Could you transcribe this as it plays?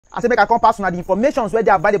I say make I come pass una the informations where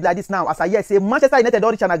they are available like this now. As I hear say Manchester United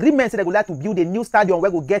don reach an agreement say they go like to build a new stadium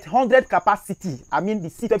where go get 100 capacity. I mean the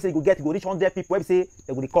seat wey say go get go reach 100 people. Wey say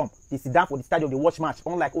they go dey come, they sit down for the stadium, they watch match,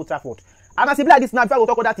 unlike Old Trafford. And as e be like this now, before I go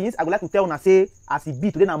talk other things, I would like to tell una say as e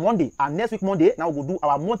be today na Monday and next week Monday now we go do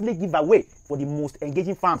our monthly giveaway for the most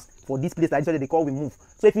engaging fans for this place like this they call We Move.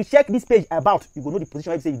 So if you check this page about, you go know the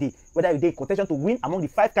position where you say you dey, whether you dey contention to win among the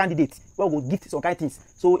 5 candidates where we go gift some kind of things.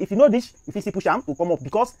 So if you know this, if you see push am to come up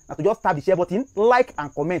because na to just tap the share button, like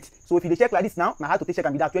and comment. So if you dey check like this now, how to take check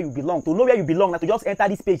and be that where you belong. To know where you belong, na to just enter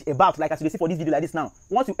this page about, like as you see for this video like this now.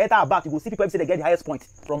 Once you enter about, you go see people say they get the highest point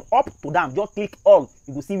from up to down. Just click all,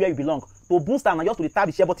 you go see where you belong. To boost am na just to tap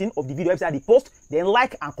the share button of the video website, the post, then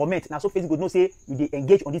like and comment. Now so Facebook go know say you dey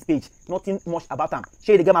engage on this page. Nothing much about am.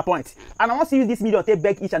 Share dey get my point. And I want to use this video to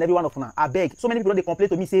beg each and every one of una. I beg. So many people dey complain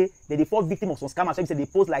to me say they fall victim of some scammers. So say they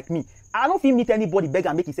post like me. I don't fit meet anybody beg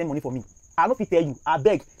and make he send money for me. I don't fit tell you. I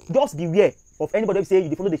beg. Just beware of anybody who say you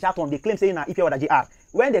dey follow the chat on. They claim saying na EPL.JR.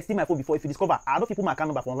 When they steal my phone before, if you discover, I don't put my account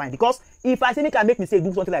number for online because if I say make I make mistake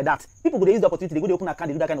do something like that, people go dey use the opportunity, they go dey open account,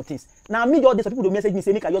 they do that kind of things. Now me just some people dey message me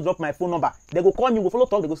say make I just drop my phone number. They go call me, go follow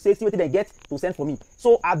talk, they go say see what they get to send for me.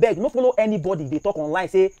 So I beg, no follow anybody. They talk online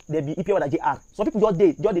say they be EPL.JR. Some people just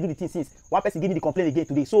do the thing since one person give me the complaint again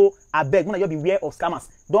today. So I beg, when I just beware of scammers.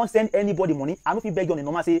 Don't send anybody money. I don't feel beg you on the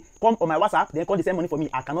normal say come on my WhatsApp, then call the send money for me.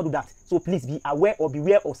 I cannot do that. So please be aware or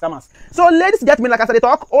beware of scammers. So ladies and gentlemen, like I said, they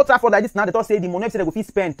talk Old Trafford like this now. They talk say the money they go fit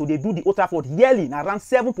spend to they do the Old Trafford yearly na around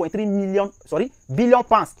 7.3 billion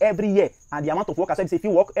pounds every year, and the amount of work as I say if you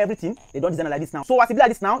work everything they don't design like this now. So as it be like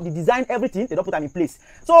this now, they design everything, they don't put them in place.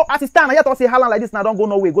 So as it stand, I hear say Haaland like this now don't go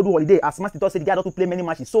nowhere, go do holiday. As Man City say the guy don't play many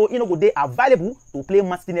matches, so you know go they available to play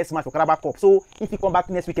Man City next match for Carabao Cup. So if he come back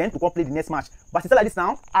next weekend to come play the next match, but it's like this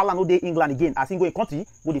now, Haaland no dey England again. As he go in country,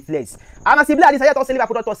 go the flares. And as it be like this, I hear say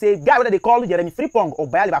Liverpool say guy whether they call Jeremy Frimpong or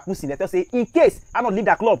Bayer Leverkusen, they say in case I not leave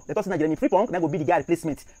that club, they say na Jeremy Frimpong then go be the guy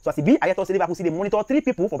replacement. So as it be, I hear say Liverpool see they monitor 3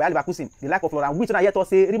 people for Bayer Leverkusen, the like of Florian Wirtz, I hear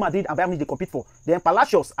say Real Madrid and Bayern Munich they compete for. Then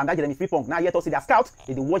Palacios and that Jeremy Frimpong. Now I hear say their scout,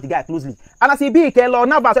 they watch the guy closely. And as it be, Keylor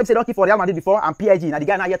Navas say don't keep for Real Madrid before and PSG. Now the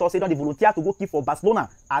guy now hear say don't they volunteer to go keep for Barcelona.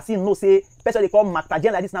 As he know say person they call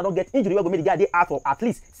Mactagen like this now don't get injury, we go make the guy they out for at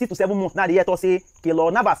least 6 to 7 months. Now they hear say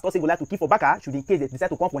Keylor Navas say go like to keep for Barca should in case they decide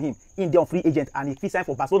to come for him in the free agent and if he sign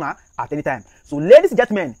for Barcelona at any time. So ladies and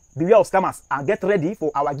gentlemen, beware of scammers and get ready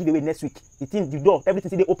for our giveaway next week. The door,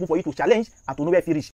 everything they open for you to challenge and to know where you reach.